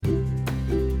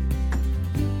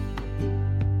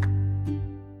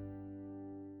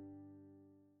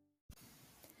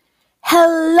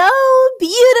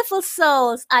beautiful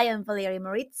souls. I am Valeria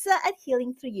Maritza at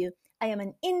Healing Through You. I am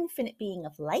an infinite being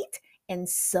of light, and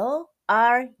so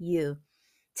are you.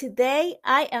 Today,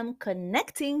 I am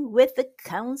connecting with the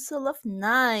Council of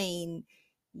Nine.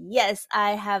 Yes,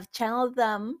 I have channeled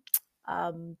them.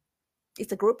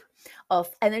 It's a group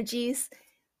of energies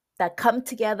that come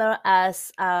together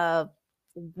as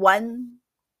one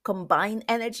combined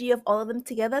energy of all of them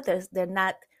together. They're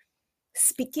not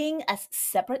speaking as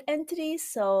separate entities,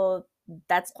 so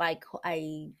that's why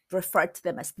I refer to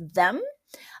them as them.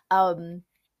 Um,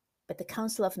 but the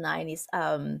Council of Nine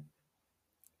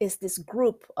is this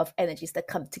group of energies that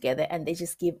come together and they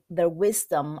just give their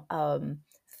wisdom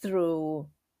through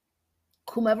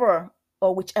whomever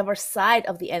or whichever side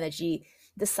of the energy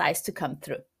decides to come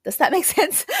through. Does that make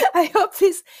sense? I hope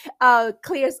this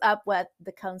clears up what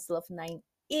the Council of Nine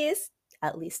is,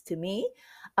 at least to me,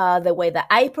 the way that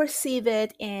I perceive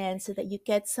it, and so that you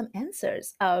get some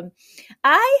answers.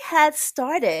 I had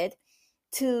started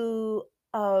to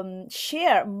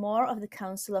share more of the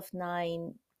Council of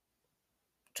Nine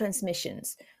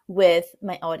transmissions with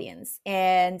my audience,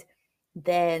 and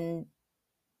then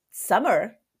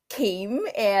summer came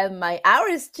and my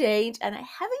hours changed, and I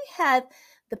haven't had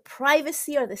the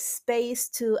privacy or the space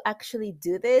to actually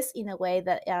do this in a way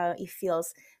that it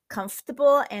feels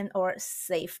comfortable and or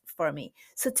safe for me.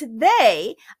 So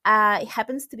today it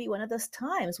happens to be one of those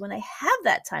times when I have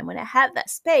that time, when I have that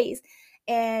space,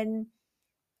 and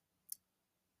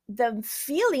the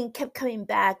feeling kept coming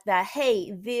back that,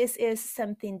 hey, this is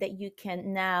something that you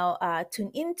can now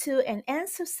tune into and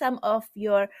answer some of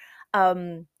your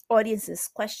audience's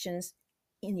questions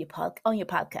in your on your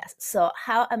podcast. So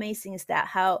how amazing is that?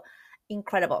 How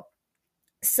incredible.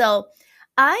 So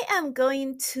I am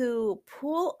going to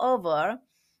pull over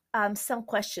some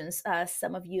questions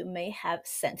some of you may have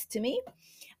sent to me.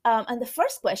 And the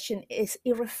first question is,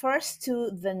 it refers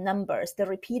to the numbers, the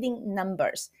repeating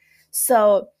numbers.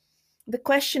 So the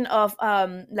question of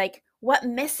like, what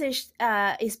message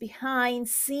is behind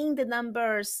seeing the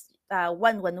numbers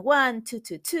 111,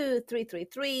 222,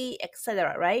 333,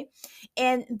 etc., right?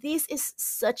 And this is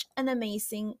such an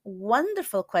amazing,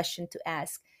 wonderful question to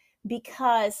ask,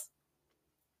 because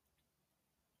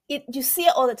you see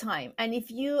it all the time. And if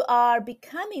you are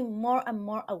becoming more and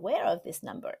more aware of these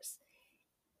numbers,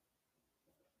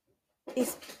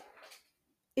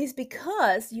 is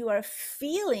because you are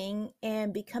feeling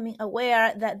and becoming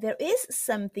aware that there is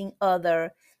something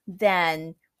other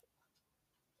than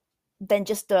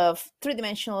just the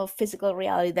three-dimensional physical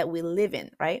reality that we live in,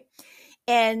 right?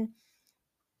 And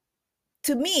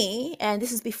to me, and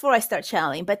this is before I start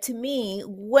channeling, but to me,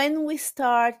 when we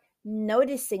start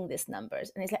noticing these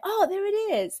numbers and it's like, oh, there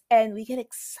it is, and we get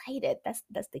excited, that's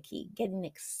the key, getting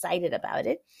excited about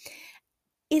it,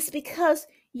 is because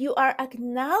you are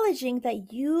acknowledging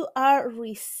that you are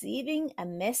receiving a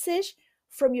message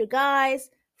from your guides,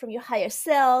 from your higher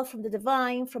self, from the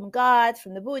divine, from God,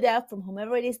 from the Buddha, from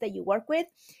whomever it is that you work with.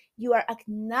 You are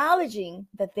acknowledging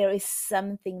that there is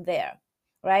something there,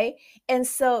 right? And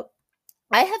so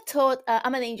I have taught,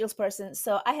 I'm an angels person,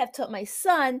 so I have taught my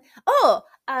son, oh,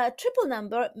 a triple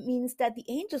number means that the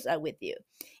angels are with you.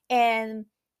 And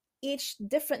each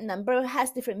different number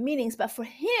has different meanings, but for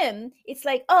him it's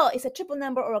like, oh, it's a triple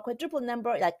number or a quadruple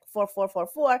number, like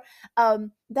 4444.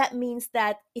 That means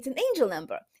that it's an angel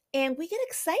number, and we get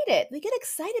excited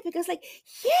because, like,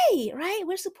 yay, right,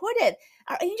 we're supported,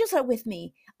 our angels are with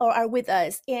me or are with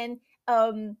us. And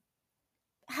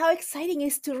how exciting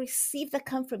is to receive the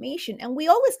confirmation. And we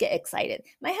always get excited.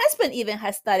 My husband even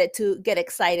has started to get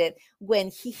excited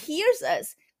when he hears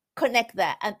us connect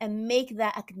that and make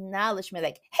that acknowledgement,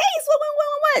 like, hey, it's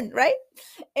 1111, right?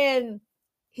 And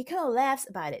he kind of laughs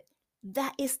about it.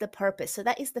 That is the purpose. So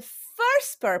that is the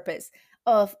first purpose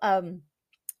of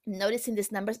noticing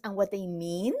these numbers and what they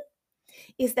mean,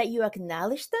 is that you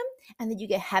acknowledge them and that you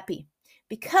get happy.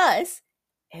 Because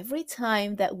every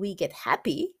time that we get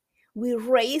happy, we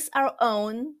raise our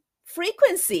own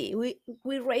frequency.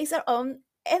 We raise our own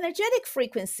energetic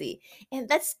frequency, and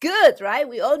that's good, right?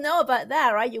 We all know about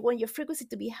that, right? You want your frequency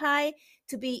to be high,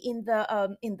 to be in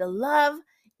the love,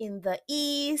 in the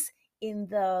ease, in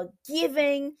the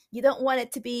giving. You don't want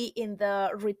it to be in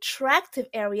the retractive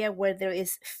area where there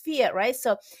is fear, right?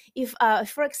 So if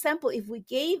for example, if we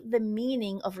gave the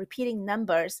meaning of repeating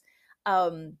numbers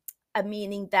a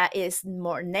meaning that is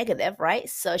more negative, right,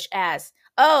 such as,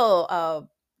 oh,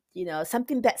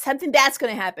 something bad's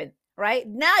going to happen, right?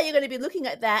 Now you're going to be looking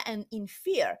at that and in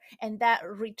fear, and that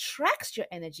retracts your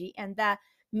energy, and that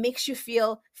makes you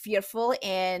feel fearful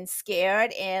and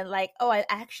scared and like, oh, I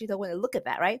actually don't want to look at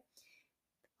that, right?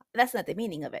 That's not the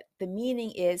meaning of it. The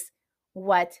meaning is,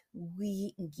 what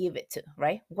we give it to,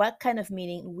 right? What kind of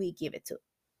meaning we give it to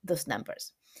those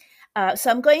numbers. So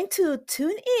I'm going to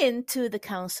tune in to the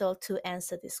council to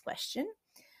answer this question.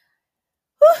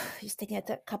 Whew, just taking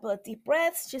a couple of deep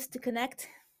breaths just to connect.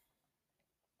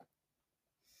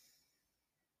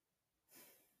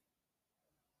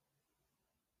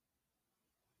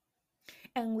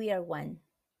 And we are one.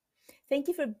 Thank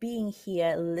you for being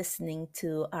here, listening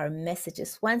to our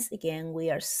messages. Once again, we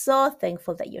are so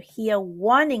thankful that you're here,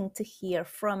 wanting to hear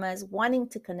from us, wanting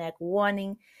to connect,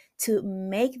 wanting to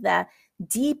make that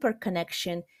deeper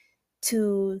connection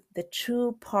to the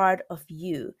true part of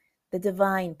you, the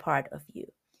divine part of you.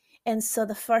 And so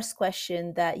the first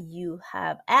question that you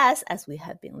have asked as we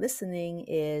have been listening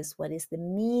is, what is the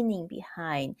meaning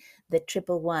behind the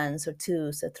triple ones or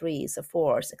twos or threes or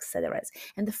fours, etc.?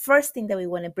 And the first thing that we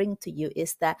want to bring to you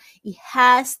is that it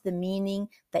has the meaning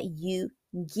that you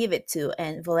give it to.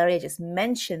 And Valeria just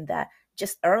mentioned that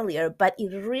just earlier, but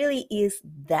it really is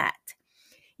that.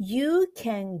 You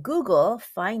can Google,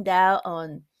 find out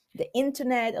on the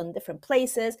internet, on different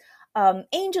places,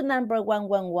 angel number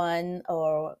 111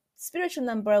 or spiritual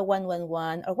number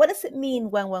 111, or what does it mean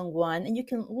 111? And you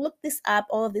can look this up,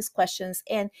 all of these questions,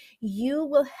 and you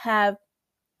will have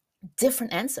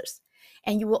different answers.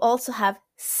 And you will also have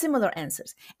similar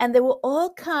answers. And they will all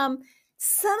come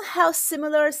somehow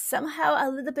similar, somehow a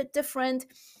little bit different.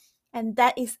 And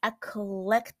that is a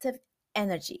collective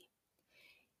energy.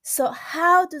 So,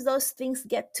 how do those things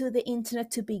get to the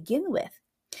internet to begin with?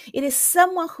 It is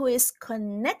someone who is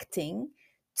connecting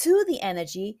to the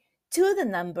energy, to the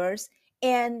numbers,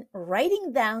 and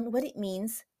writing down what it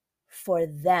means for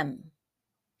them.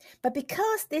 But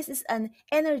because this is an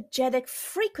energetic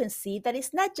frequency that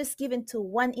is not just given to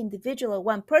one individual or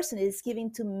one person, it is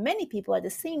given to many people at the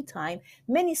same time,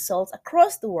 many souls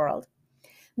across the world,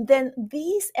 then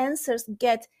these answers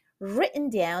get written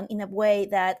down in a way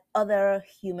that other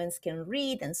humans can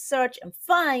read and search and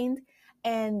find.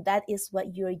 And that is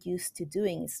what you're used to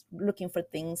doing, is looking for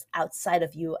things outside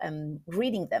of you and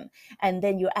reading them. And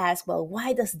then you ask, well,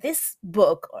 why does this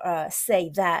book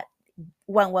say that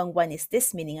 111 is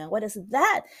this meaning, and what does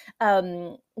that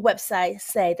website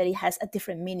say that it has a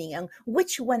different meaning, and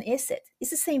which one is it?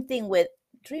 It's the same thing with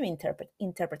dream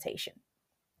interpretation.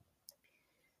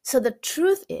 So the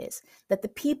truth is that the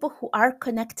people who are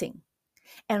connecting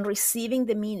and receiving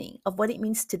the meaning of what it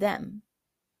means to them,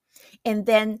 and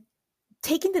then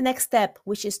taking the next step,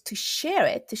 which is to share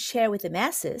it, to share with the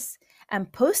masses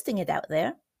and posting it out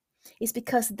there, is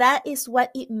because that is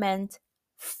what it meant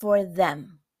for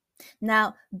them.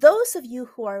 Now, those of you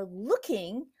who are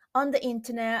looking on the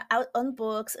internet, out on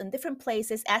books and different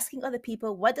places, asking other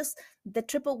people, what does the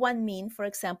triple one mean, for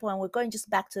example? And we're going just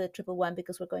back to the triple one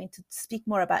because we're going to speak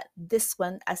more about this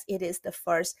one as it is the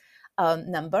first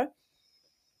number.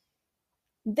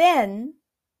 Then,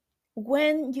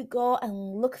 when you go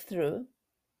and look through,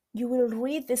 you will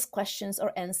read these questions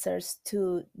or answers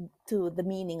to the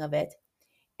meaning of it.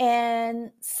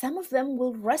 And some of them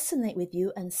will resonate with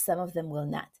you and some of them will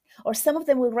not. Or some of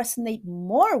them will resonate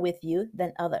more with you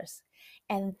than others.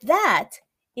 And that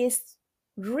is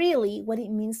really what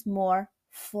it means more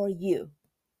for you.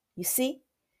 You see,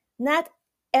 not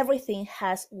everything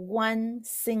has one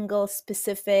single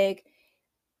specific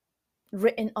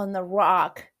written on the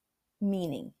rock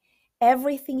meaning.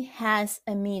 Everything has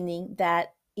a meaning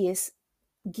that is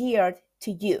geared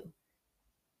to you,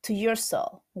 to your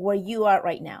soul, where you are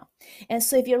right now. And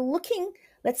so if you're looking,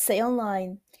 let's say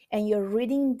online, and you're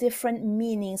reading different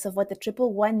meanings of what the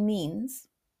triple one means,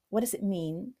 what does it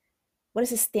mean? What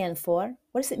does it stand for?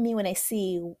 What does it mean when I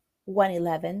see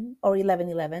 111 or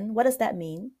 1111? What does that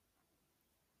mean?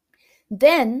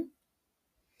 Then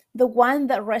the one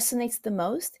that resonates the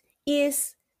most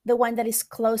is the one that is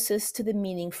closest to the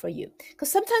meaning for you.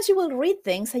 Because sometimes you will read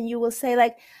things and you will say,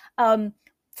 like,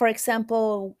 for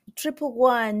example, triple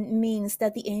one means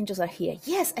that the angels are here.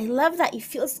 Yes, I love that. It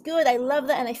feels good. I love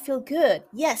that and I feel good.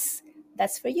 Yes,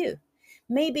 that's for you.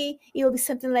 Maybe it will be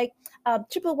something like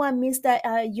triple one means that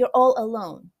you're all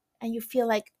alone and you feel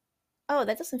like, oh,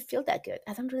 that doesn't feel that good.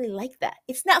 I don't really like that.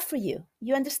 It's not for you.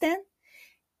 You understand?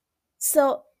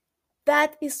 So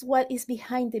that is what is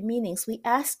behind the meanings. We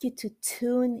ask you to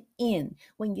tune in.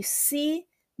 When you see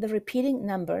the repeating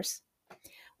numbers,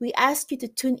 we ask you to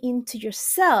tune into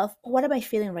yourself. What am I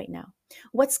feeling right now?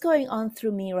 What's going on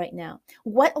through me right now?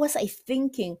 What was I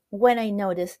thinking when I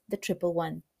noticed the triple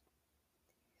one?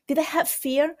 Did I have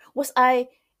fear? Was I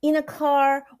in a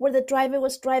car where the driver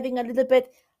was driving a little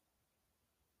bit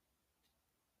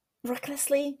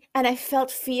recklessly and I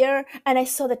felt fear and I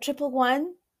saw the triple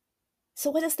one? So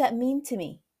what does that mean to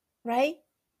me? Right?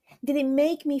 Did it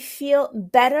make me feel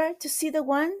better to see the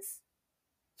ones?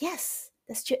 Yes,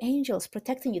 that's your angels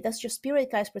protecting you. That's your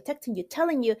spirit guides protecting you,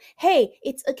 telling you, hey,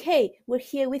 it's okay. We're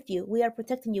here with you. We are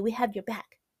protecting you. We have your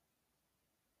back.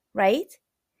 Right?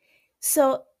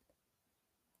 So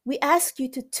we ask you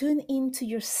to tune into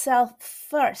yourself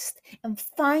first and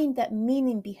find that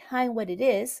meaning behind what it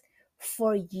is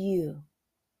for you.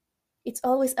 It's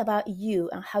always about you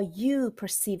and how you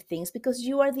perceive things because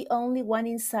you are the only one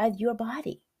inside your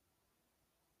body.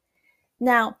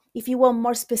 Now, if you want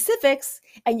more specifics,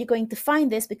 and you're going to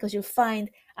find this because you'll find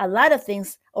a lot of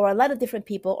things or a lot of different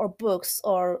people or books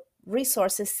or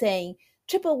resources saying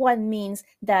triple one means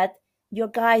that your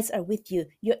guides are with you,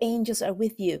 your angels are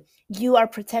with you, you are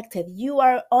protected, you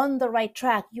are on the right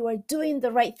track, you are doing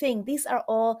the right thing. These are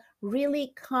all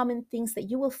really common things that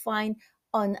you will find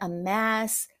on a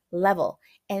mass level.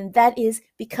 And that is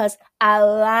because a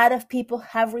lot of people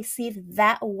have received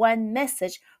that one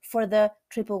message for the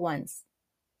triple ones,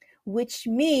 which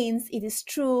means it is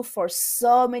true for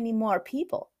so many more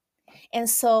people. And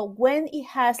so when it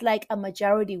has like a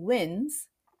majority wins,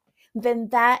 then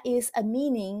that is a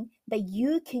meaning that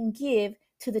you can give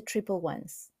to the triple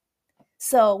ones.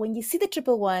 So when you see the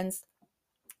triple ones,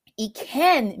 it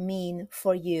can mean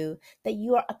for you that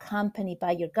you are accompanied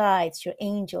by your guides, your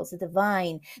angels, the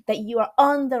divine, that you are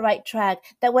on the right track,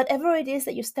 that whatever it is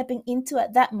that you're stepping into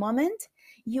at that moment,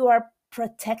 you are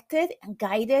protected and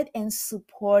guided and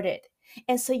supported.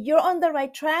 And so you're on the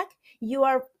right track, you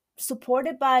are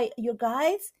supported by your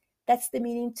guides. That's the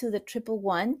meaning to the triple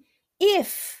one,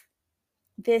 if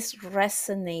this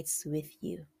resonates with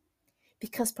you,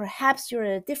 because perhaps you're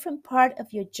at a different part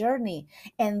of your journey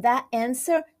and that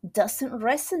answer doesn't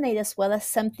resonate as well as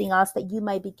something else that you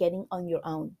might be getting on your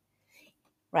own,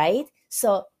 right?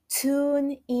 So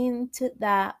tune into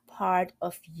that part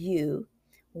of you.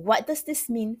 What does this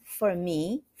mean for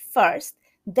me first?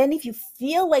 Then if you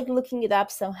feel like looking it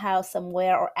up somehow,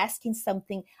 somewhere, or asking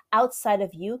something outside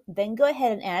of you, then go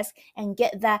ahead and ask and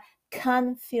get that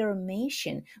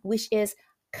confirmation, which is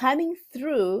coming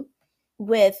through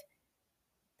with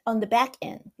on the back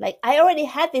end. Like, I already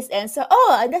had this answer.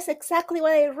 Oh, and that's exactly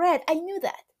what I read. I knew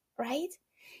that, right?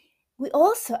 We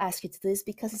also ask you to do this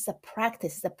because it's a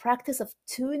practice. It's a practice of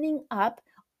tuning up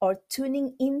or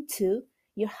tuning into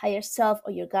your higher self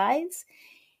or your guides.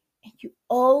 And you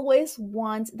always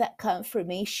want that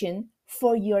confirmation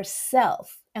for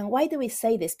yourself. And why do we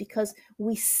say this? Because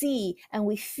we see and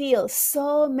we feel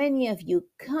so many of you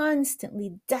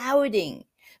constantly doubting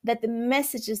that the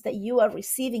messages that you are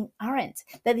receiving aren't,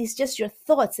 that it's just your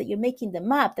thoughts, that you're making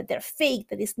them up, that they're fake,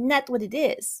 that it's not what it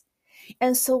is.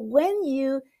 And so when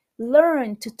you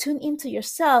learn to tune into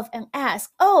yourself and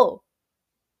ask, oh,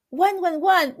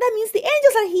 111, that means the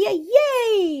angels are here,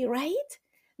 yay, right?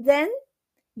 Then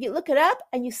you look it up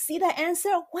and you see that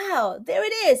answer. Wow, there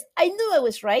it is. I knew I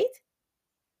was right.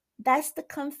 That's the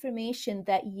confirmation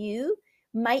that you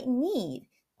might need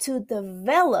to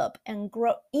develop and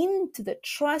grow into the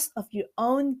trust of your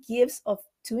own gifts of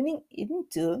tuning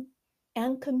into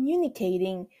and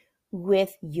communicating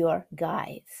with your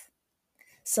guides.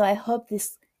 So I hope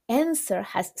this answer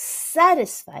has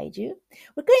satisfied you.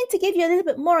 We're going to give you a little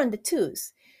bit more on the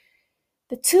twos.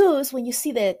 The twos, when you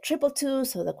see the triple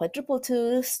twos or the quadruple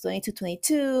twos,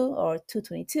 2222 or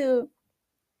 222,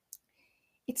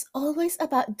 it's always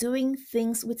about doing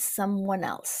things with someone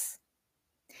else.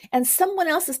 And someone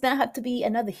else does not have to be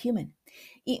another human.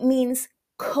 It means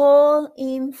call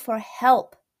in for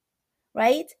help,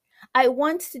 right? I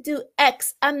want to do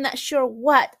X. I'm not sure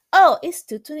what. Oh, it's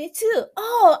 222.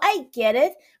 Oh, I get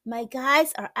it. My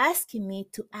guides are asking me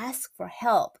to ask for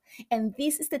help. And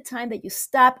this is the time that you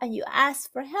stop and you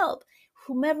ask for help.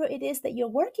 Whomever it is that you're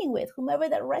working with, whomever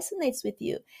that resonates with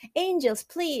you. Angels,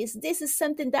 please, this is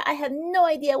something that I have no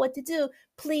idea what to do.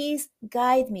 Please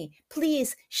guide me.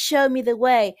 Please show me the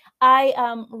way. I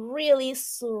am really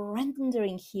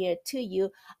surrendering here to you,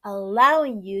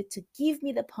 allowing you to give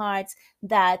me the parts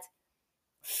that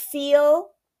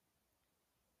feel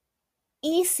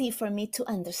easy for me to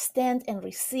understand and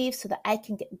receive so that I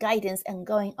can get guidance and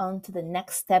going on to the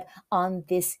next step on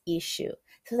this issue.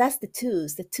 So that's the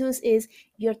twos. The twos is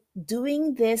you're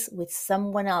doing this with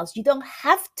someone else. You don't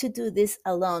have to do this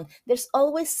alone. There's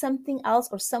always something else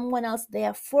or someone else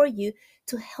there for you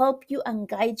to help you and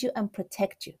guide you and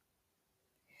protect you.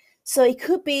 So it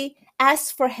could be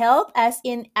ask for help, as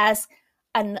in ask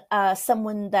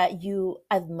someone that you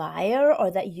admire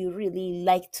or that you really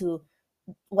like to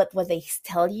what they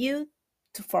tell you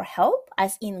for help,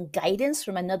 as in guidance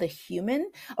from another human,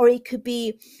 or it could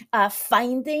be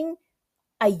finding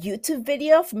a YouTube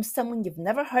video from someone you've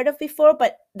never heard of before,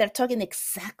 but they're talking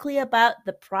exactly about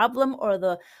the problem or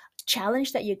the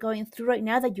challenge that you're going through right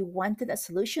now that you wanted a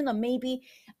solution, or maybe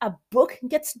a book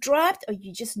gets dropped, or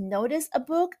you just notice a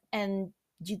book and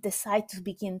you decide to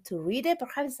begin to read it.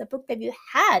 Perhaps it's a book that you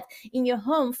had in your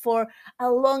home for a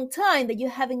long time that you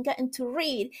haven't gotten to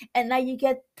read, and now you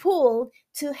get pulled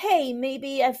to, hey,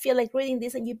 maybe I feel like reading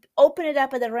this, and you open it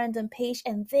up at a random page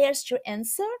and there's your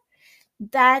answer.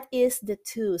 That is the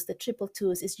twos, the triple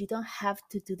twos, is you don't have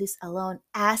to do this alone.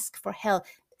 Ask for help.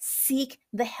 Seek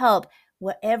the help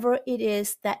wherever it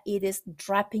is that it is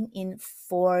dropping in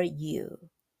for you.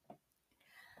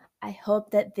 I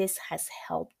hope that this has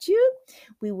helped you.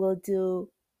 We will do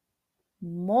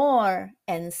more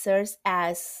answers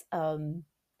as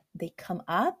they come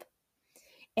up.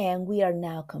 And we are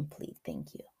now complete.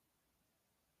 Thank you.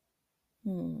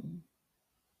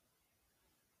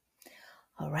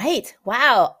 All right.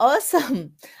 Wow.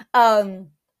 Awesome.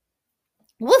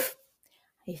 Woof.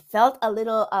 I felt a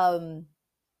little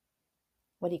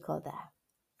what do you call that?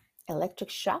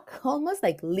 Electric shock, almost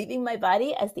like leaving my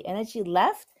body as the energy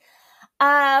left.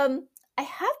 I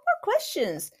have more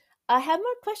questions. I have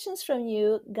more questions from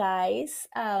you guys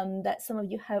that some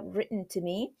of you have written to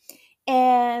me,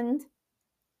 and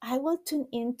I will tune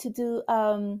in to do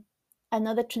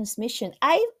another transmission.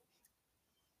 I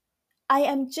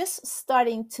am just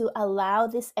starting to allow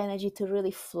this energy to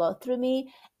really flow through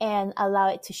me and allow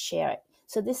it to share it.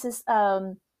 So this is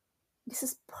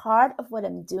part of what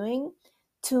I'm doing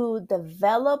to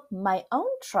develop my own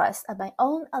trust and my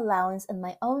own allowance and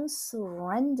my own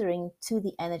surrendering to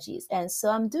the energies. And so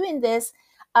I'm doing this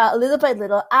little by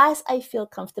little as I feel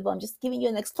comfortable. I'm just giving you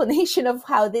an explanation of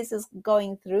how this is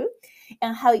going through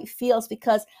and how it feels,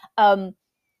 because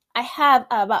I have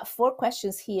about 4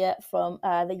 questions here from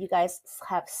that you guys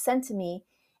have sent to me,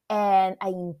 and I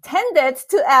intended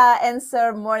to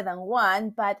answer more than one,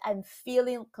 but I'm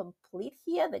feeling complete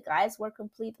here. The guys were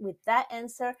complete with that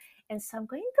answer, and so I'm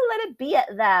going to let it be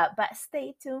at that. But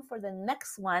stay tuned for the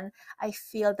next one. I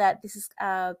feel that this is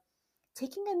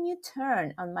taking a new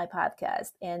turn on my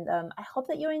podcast, and I hope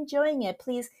that you're enjoying it.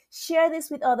 Please share this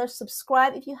with others,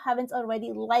 subscribe if you haven't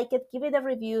already, like it, give it a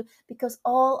review, because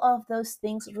all of those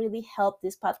things really help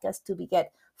this podcast to be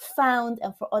get found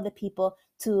and for other people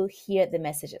to hear the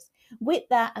messages. With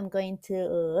that, I'm going to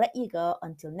let you go.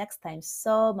 Until next time,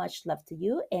 so much love to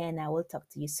you, and I will talk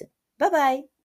to you soon. Bye bye.